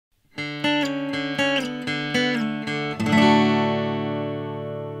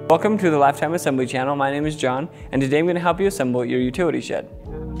Welcome to the Lifetime Assembly channel. My name is John, and today I'm going to help you assemble your utility shed.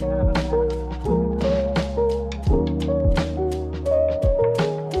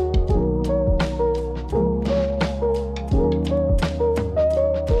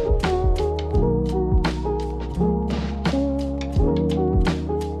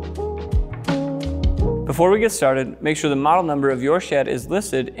 Before we get started, make sure the model number of your shed is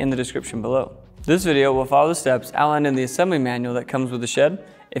listed in the description below. This video will follow the steps outlined in the assembly manual that comes with the shed.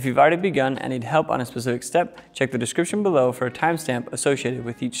 If you've already begun and need help on a specific step, check the description below for a timestamp associated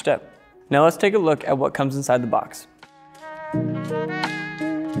with each step. Now let's take a look at what comes inside the box.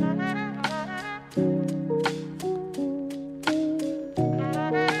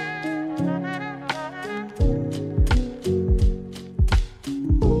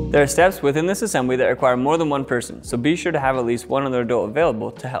 There are steps within this assembly that require more than one person, so be sure to have at least one other adult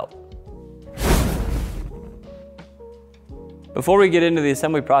available to help. Before we get into the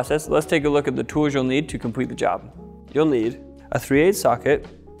assembly process, let's take a look at the tools you'll need to complete the job. You'll need a 3/8 socket,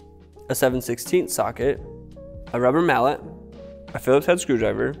 a 7/16 socket, a rubber mallet, a Phillips head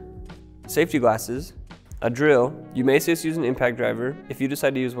screwdriver, safety glasses, a drill. You may just use an impact driver. If you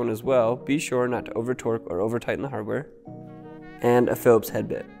decide to use one as well, be sure not to over torque or over tighten the hardware, and a Phillips head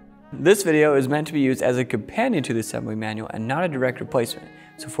bit. This video is meant to be used as a companion to the assembly manual and not a direct replacement.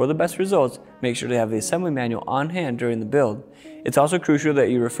 So for the best results, make sure to have the assembly manual on hand during the build. It's also crucial that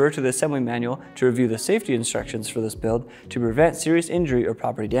you refer to the assembly manual to review the safety instructions for this build to prevent serious injury or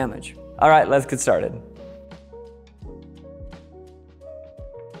property damage. All right, let's get started.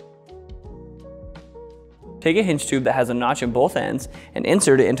 Take a hinge tube that has a notch in both ends and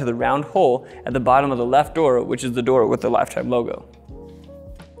insert it into the round hole at the bottom of the left door, which is the door with the Lifetime logo.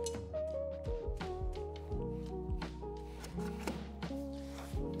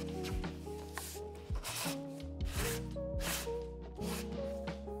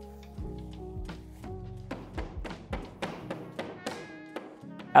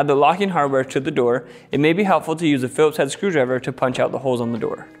 Add the locking hardware to the door. It may be helpful to use a Phillips head screwdriver to punch out the holes on the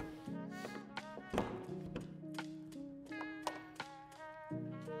door.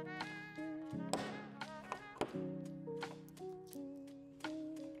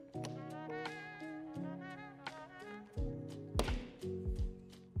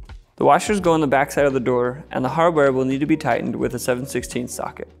 The washers go on the back side of the door, and the hardware will need to be tightened with a 7/16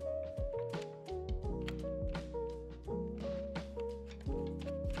 socket.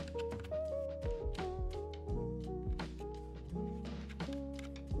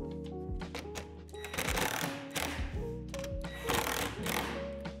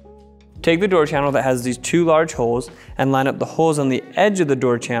 Take the door channel that has these two large holes and line up the holes on the edge of the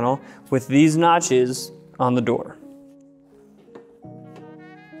door channel with these notches on the door.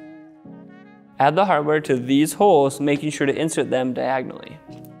 Add the hardware to these holes, making sure to insert them diagonally.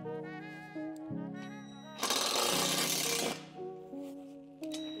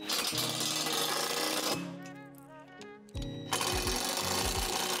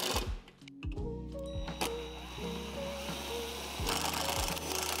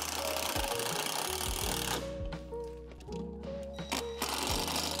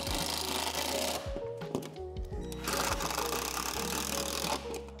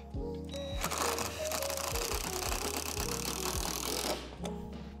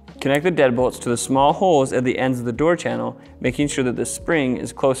 Connect the deadbolts to the small holes at the ends of the door channel, making sure that the spring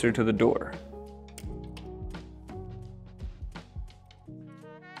is closer to the door.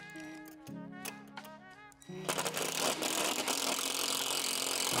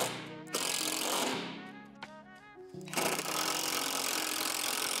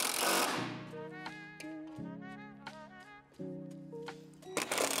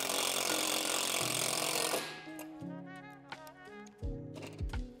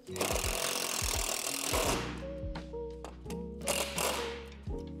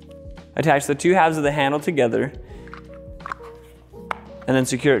 Attach the two halves of the handle together and then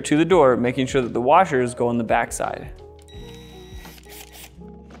secure it to the door, making sure that the washers go on the back side.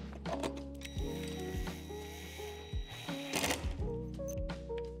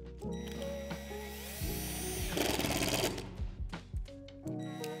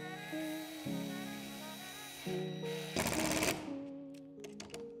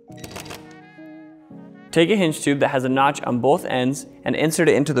 Take a hinge tube that has a notch on both ends and insert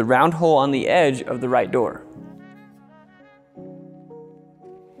it into the round hole on the edge of the right door.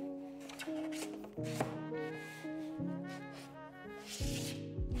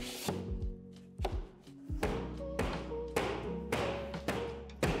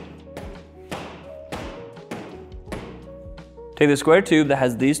 Take the square tube that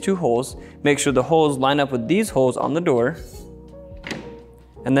has these two holes, make sure the holes line up with these holes on the door,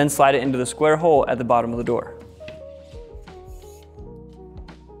 and then slide it into the square hole at the bottom of the door.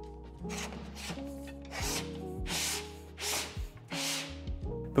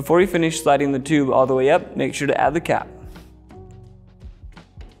 Before you finish sliding the tube all the way up, make sure to add the cap.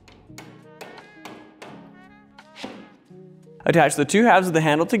 Attach the two halves of the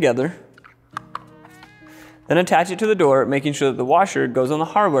handle together, then attach it to the door, making sure that the washer goes on the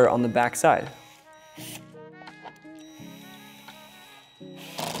hardware on the back side.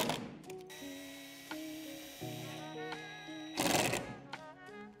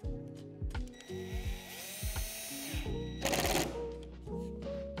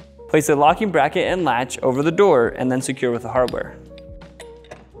 Place a locking bracket and latch over the door and then secure with the hardware.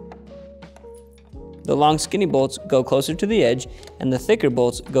 The long skinny bolts go closer to the edge and the thicker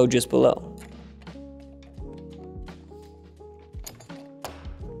bolts go just below.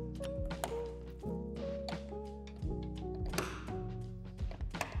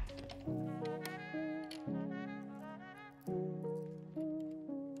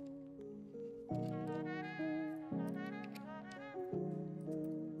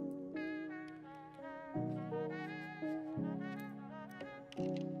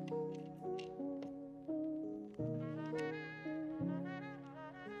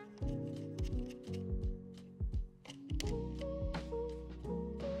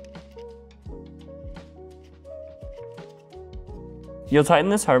 You'll tighten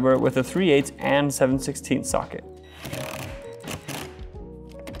this hardware with a 3/8 and 7/16 socket.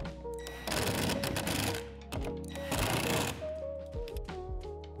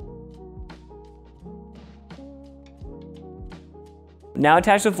 Now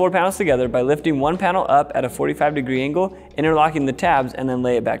attach the floor panels together by lifting one panel up at a 45-degree angle, interlocking the tabs, and then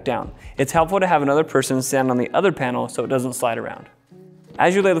lay it back down. It's helpful to have another person stand on the other panel so it doesn't slide around.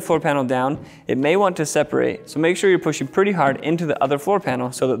 As you lay the floor panel down, it may want to separate, so make sure you're pushing pretty hard into the other floor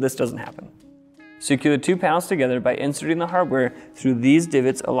panel so that this doesn't happen. Secure the two panels together by inserting the hardware through these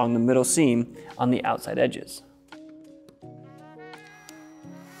divots along the middle seam on the outside edges.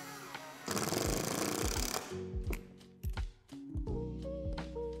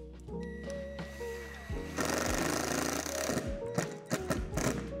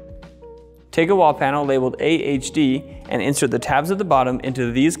 Take a wall panel labeled AHD and insert the tabs at the bottom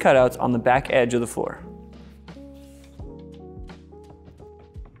into these cutouts on the back edge of the floor.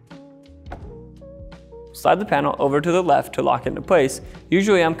 Slide the panel over to the left to lock it into place.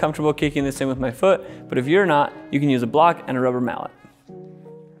 Usually I'm comfortable kicking this in with my foot, but if you're not, you can use a block and a rubber mallet.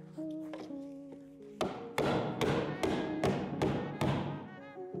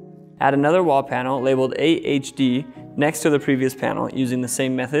 Add another wall panel labeled AHD next to the previous panel using the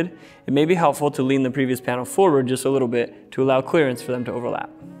same method. It may be helpful to lean the previous panel forward just a little bit to allow clearance for them to overlap.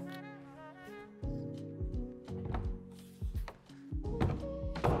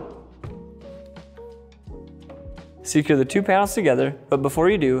 Secure the two panels together, but before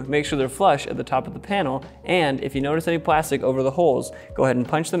you do, make sure they're flush at the top of the panel, and if you notice any plastic over the holes, go ahead and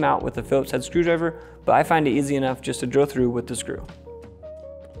punch them out with a Phillips head screwdriver, but I find it easy enough just to drill through with the screw.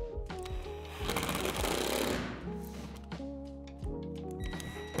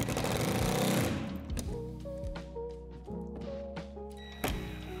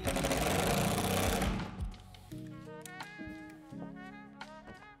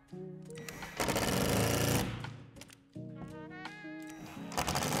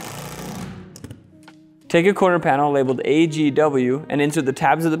 Take a corner panel labeled AGW and insert the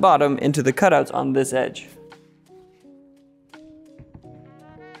tabs at the bottom into the cutouts on this edge.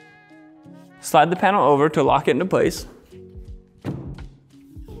 Slide the panel over to lock it into place.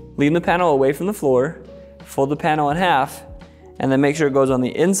 Lean the panel away from the floor, fold the panel in half, and then make sure it goes on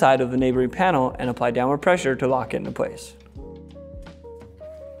the inside of the neighboring panel and apply downward pressure to lock it into place.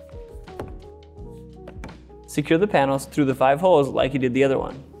 Secure the panels through the 5 holes like you did the other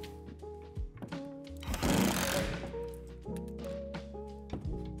one.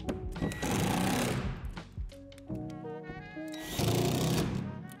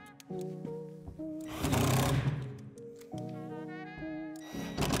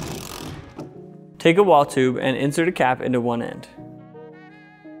 Take a wall tube and insert a cap into one end.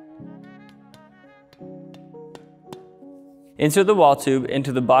 Insert the wall tube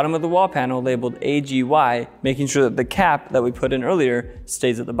into the bottom of the wall panel labeled AGY, making sure that the cap that we put in earlier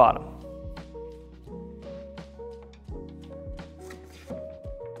stays at the bottom.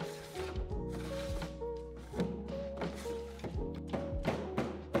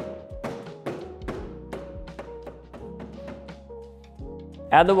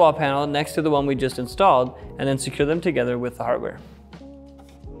 Add the wall panel next to the one we just installed and then secure them together with the hardware.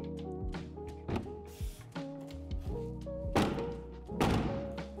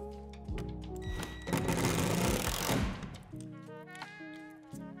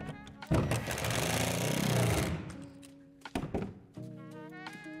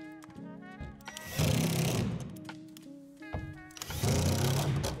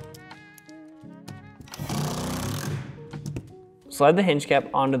 Slide the hinge cap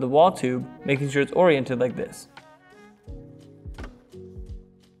onto the wall tube, making sure it's oriented like this.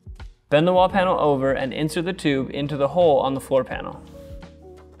 Bend the wall panel over and insert the tube into the hole on the floor panel.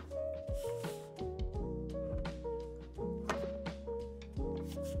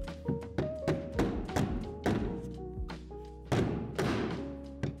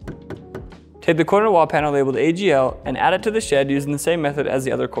 Take the corner wall panel labeled AGL and add it to the shed using the same method as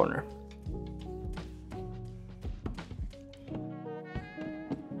the other corner.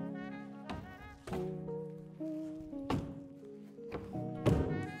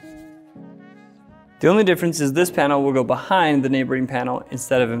 The only difference is this panel will go behind the neighboring panel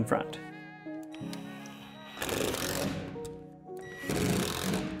instead of in front.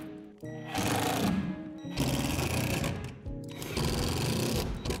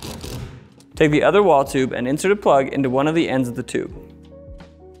 Take the other wall tube and insert a plug into one of the ends of the tube.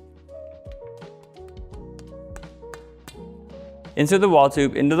 Insert the wall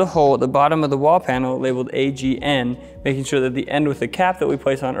tube into the hole at the bottom of the wall panel labeled AGN, making sure that the end with the cap that we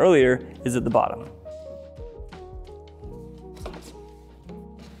placed on earlier is at the bottom.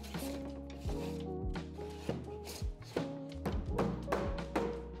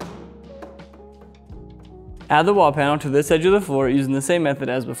 Add the wall panel to this edge of the floor using the same method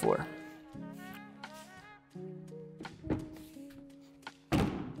as before.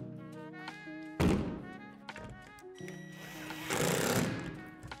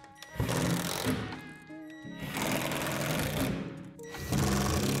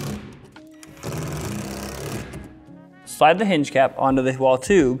 Slide the hinge cap onto the wall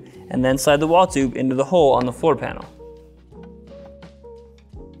tube and then slide the wall tube into the hole on the floor panel.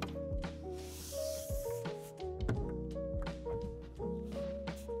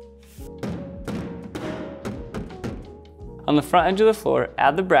 On the front edge of the floor,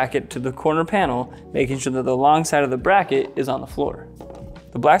 add the bracket to the corner panel, making sure that the long side of the bracket is on the floor.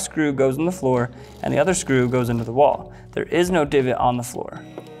 The black screw goes in the floor and the other screw goes into the wall. There is no divot on the floor.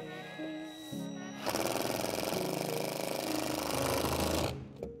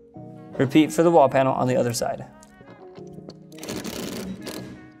 Repeat for the wall panel on the other side.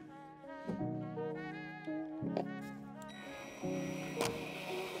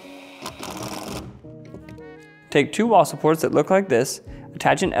 Take two wall supports that look like this,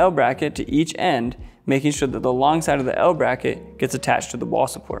 attach an L bracket to each end, making sure that the long side of the L bracket gets attached to the wall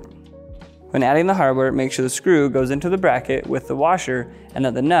support. When adding the hardware, make sure the screw goes into the bracket with the washer and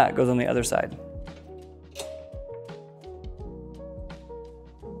that the nut goes on the other side.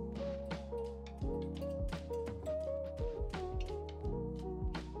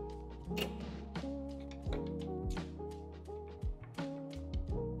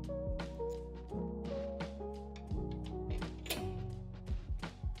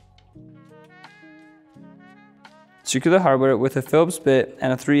 Secure the hardware with a Phillips bit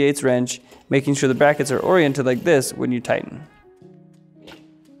and a 3/8 wrench, making sure the brackets are oriented like this when you tighten.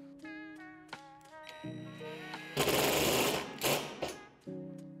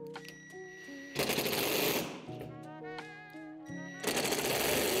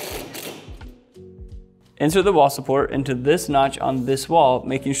 Insert the wall support into this notch on this wall,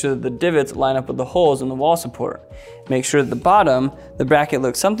 making sure that the divots line up with the holes in the wall support. Make sure at the bottom, the bracket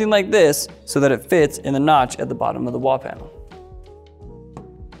looks something like this so that it fits in the notch at the bottom of the wall panel.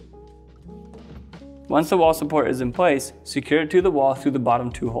 Once the wall support is in place, secure it to the wall through the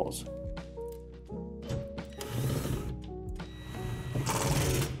bottom two holes.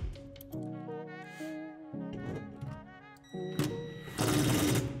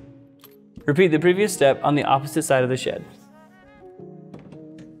 Repeat the previous step on the opposite side of the shed.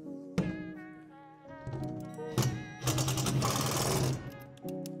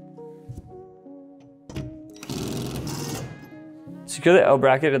 Secure the L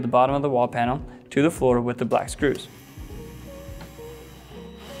bracket at the bottom of the wall panel to the floor with the black screws.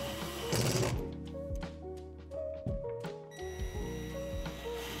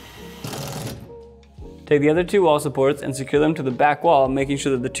 Take the other two wall supports and secure them to the back wall, making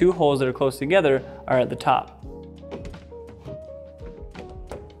sure that the two holes that are close together are at the top.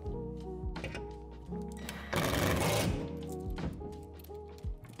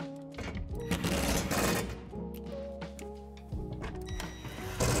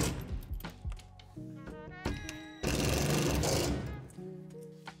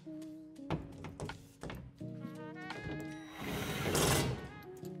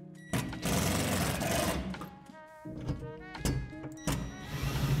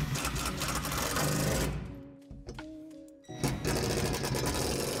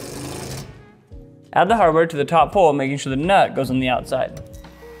 Add the hardware to the top pole, making sure the nut goes on the outside.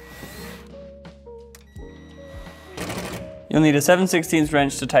 You'll need a 7/16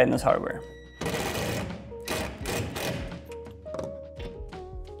 wrench to tighten this hardware.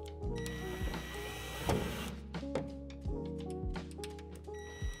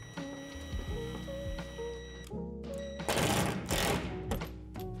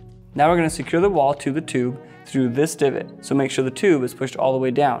 Now we're going to secure the wall to the tube through this divot, so make sure the tube is pushed all the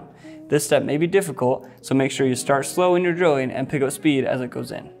way down. This step may be difficult, so make sure you start slow in your drilling and pick up speed as it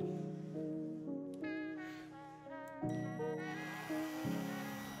goes in.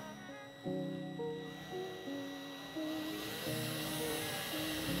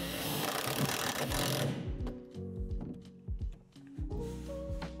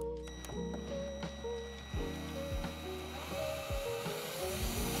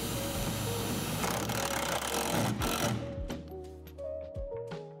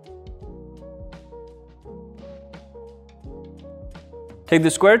 Take the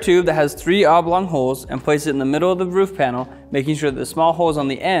square tube that has 3 oblong holes and place it in the middle of the roof panel, making sure that the small holes on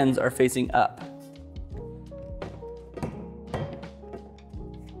the ends are facing up.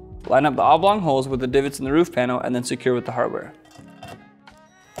 Line up the oblong holes with the divots in the roof panel and then secure with the hardware.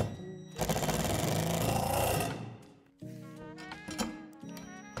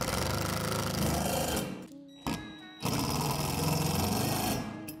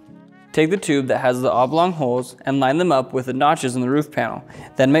 Take the tube that has the oblong holes and line them up with the notches in the roof panel.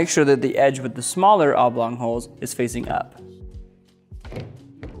 Then make sure that the edge with the smaller oblong holes is facing up.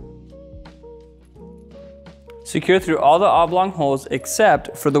 Secure through all the oblong holes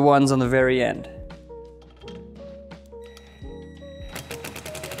except for the ones on the very end.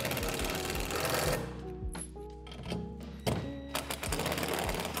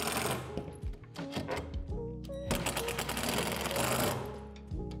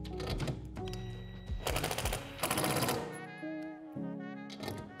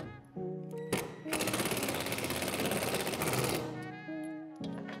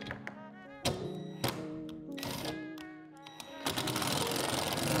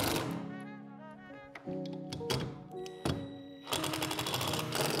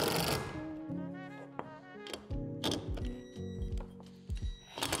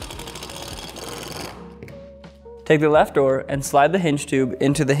 Take the left door and slide the hinge tube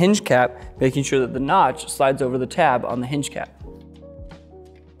into the hinge cap, making sure that the notch slides over the tab on the hinge cap.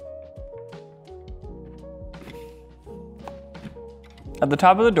 At the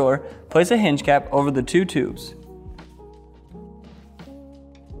top of the door, place a hinge cap over the 2 tubes.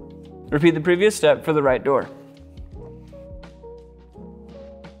 Repeat the previous step for the right door.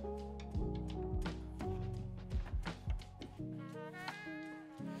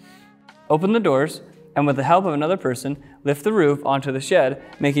 Open the doors, and with the help of another person, lift the roof onto the shed,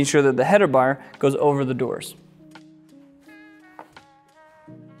 making sure that the header bar goes over the doors.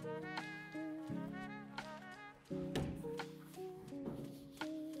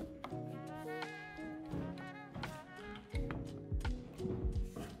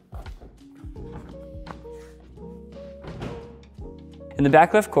 In the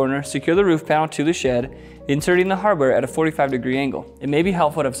back left corner, secure the roof panel to the shed, inserting the hardware at a 45-degree angle. It may be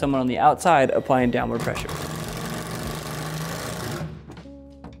helpful to have someone on the outside applying downward pressure.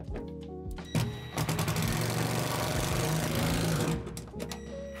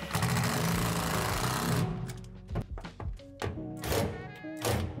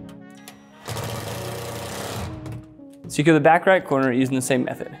 Secure the back right corner using the same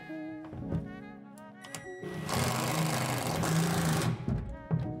method.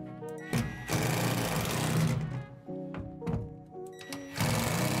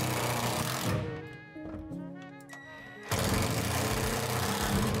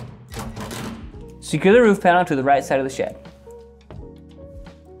 Secure the roof panel to the right side of the shed.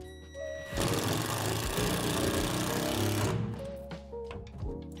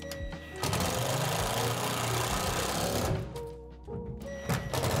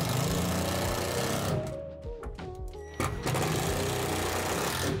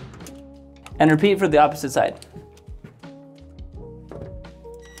 And repeat for the opposite side.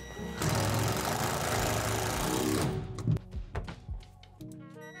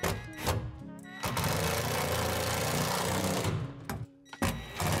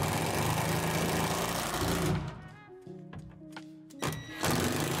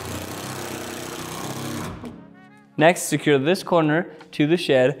 Next, secure this corner to the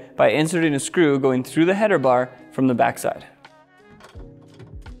shed by inserting a screw going through the header bar from the backside.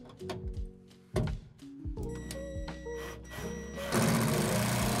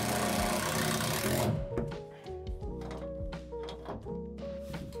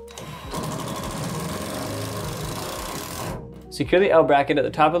 Secure the L bracket at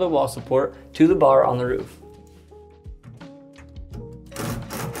the top of the wall support to the bar on the roof.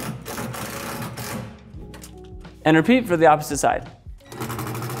 And repeat for the opposite side.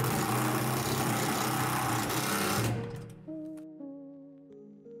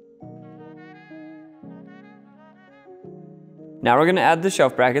 Now we're going to add the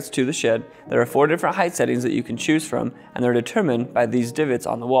shelf brackets to the shed. There are 4 different height settings that you can choose from, and they're determined by these divots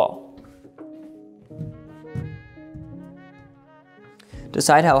on the wall.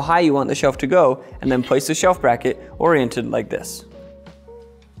 Decide how high you want the shelf to go, and then place the shelf bracket oriented like this.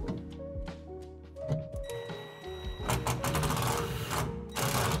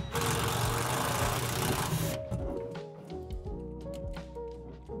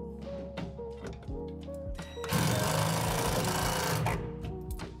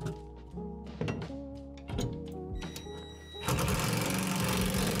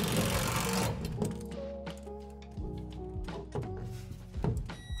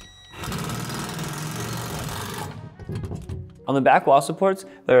 On the back wall supports,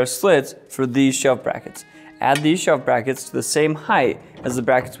 there are slits for these shelf brackets. Add these shelf brackets to the same height as the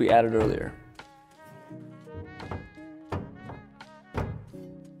brackets we added earlier.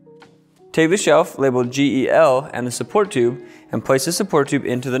 Take the shelf labeled GEL and the support tube and place the support tube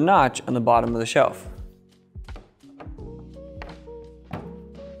into the notch on the bottom of the shelf.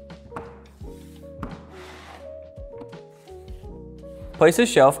 Place the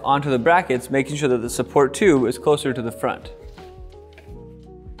shelf onto the brackets, making sure that the support tube is closer to the front.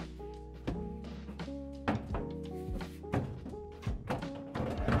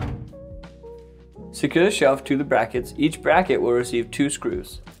 Secure the shelf to the brackets. Each bracket will receive 2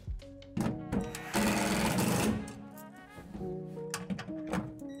 screws.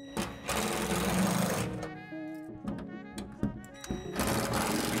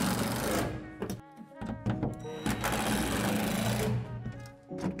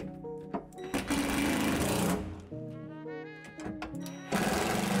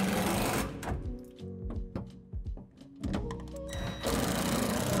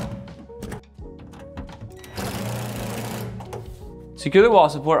 Secure the wall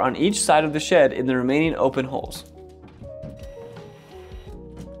support on each side of the shed in the remaining open holes.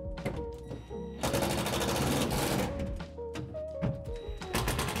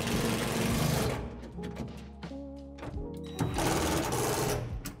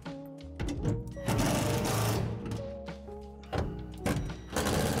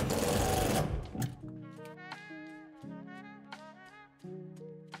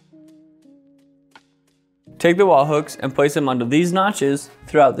 Take the wall hooks and place them onto these notches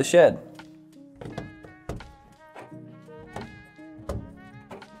throughout the shed.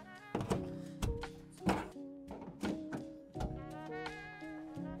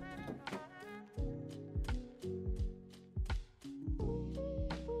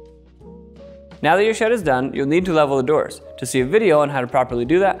 Now that your shed is done, you'll need to level the doors. To see a video on how to properly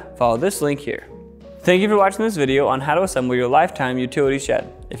do that, follow this link here. Thank you for watching this video on how to assemble your lifetime utility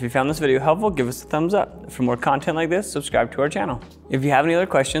shed. If you found this video helpful, give us a thumbs up. For more content like this, subscribe to our channel. If you have any other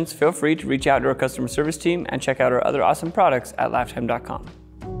questions, feel free to reach out to our customer service team and check out our other awesome products at lifetime.com.